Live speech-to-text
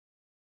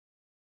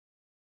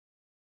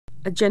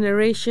A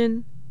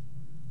generation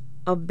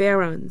of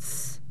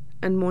Berence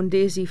and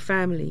Mondesir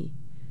family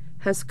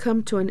has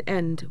come to an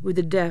end with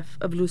the death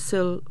of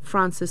Lucile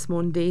Francis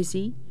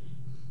Mondesir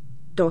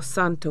dos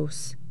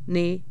Santos,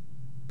 née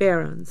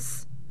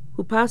Berence,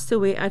 who passed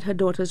away at her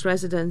daughter's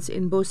residence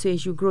in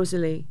Beauséjour,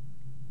 Lucile,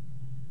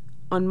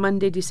 on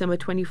Monday, December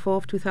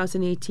 24,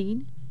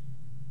 2018,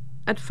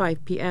 at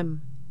 5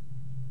 p.m.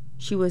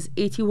 She was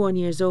 81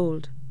 years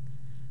old,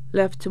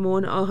 left to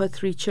mourn all her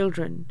 3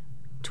 children,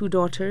 2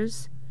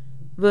 daughters,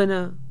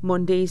 Verna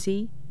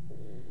Mondesir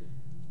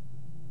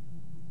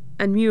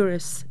and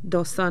Muris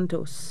dos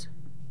Santos,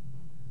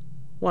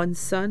 1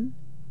 son,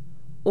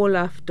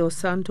 Olaf dos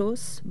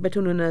Santos,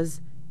 better known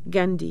as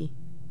Gandhi,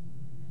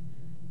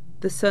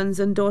 the sons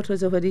and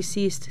daughters of her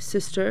deceased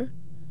sister,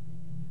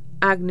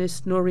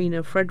 Agnes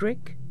Norina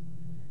Frederick,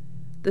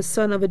 the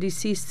son of a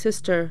deceased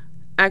sister,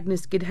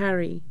 Agnes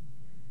Gidhari,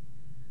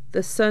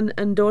 the son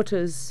and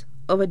daughters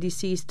of a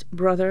deceased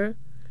brother,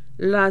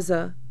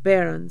 Laza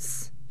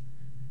Berence,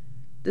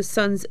 the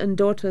sons and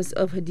daughters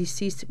of her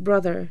deceased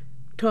brother,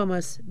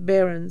 Thomas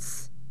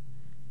Berence,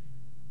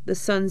 the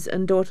sons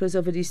and daughters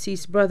of her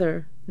deceased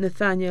brother,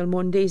 Nathaniel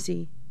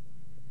Mondesir,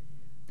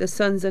 the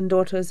sons and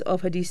daughters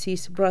of her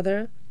deceased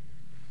brother,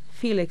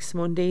 Felix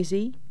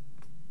Mondesir,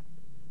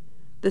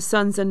 the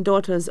sons and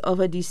daughters of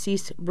her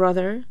deceased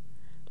brother,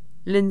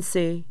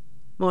 Lindsay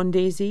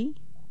Mondesir,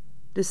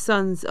 the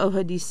sons of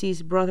her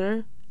deceased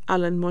brother,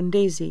 Alan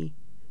Mondesir,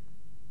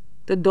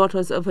 the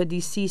daughters of her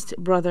deceased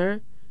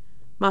brother,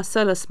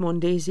 Marcellus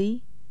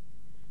Mondesir,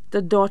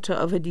 the daughter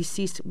of her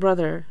deceased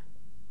brother,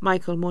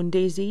 Michael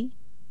Mondesir,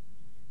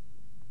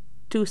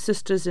 2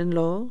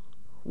 sisters-in-law,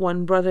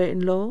 1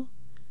 brother-in-law,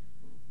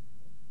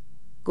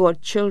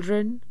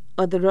 godchildren,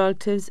 other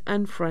relatives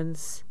and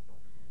friends.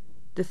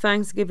 The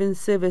Thanksgiving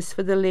service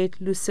for the late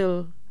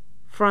Lucile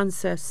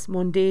Frances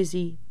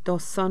Mondesir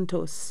dos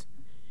Santos,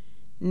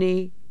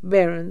 née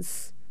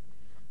Berence,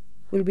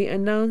 will be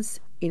announced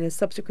in a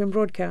subsequent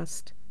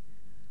broadcast.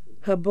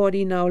 Her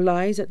body now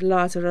lies at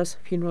Lazarus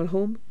Funeral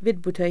Home,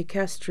 Vidbutey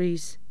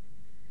Castries.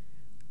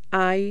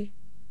 Eye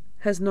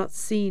has not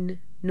seen,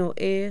 nor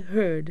ear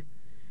heard,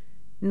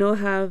 nor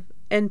have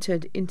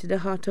entered into the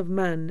heart of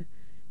man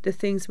the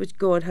things which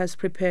God has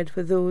prepared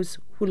for those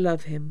who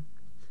love him.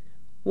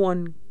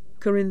 1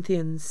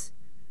 Corinthians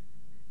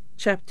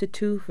chapter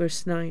 2,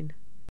 verse 9.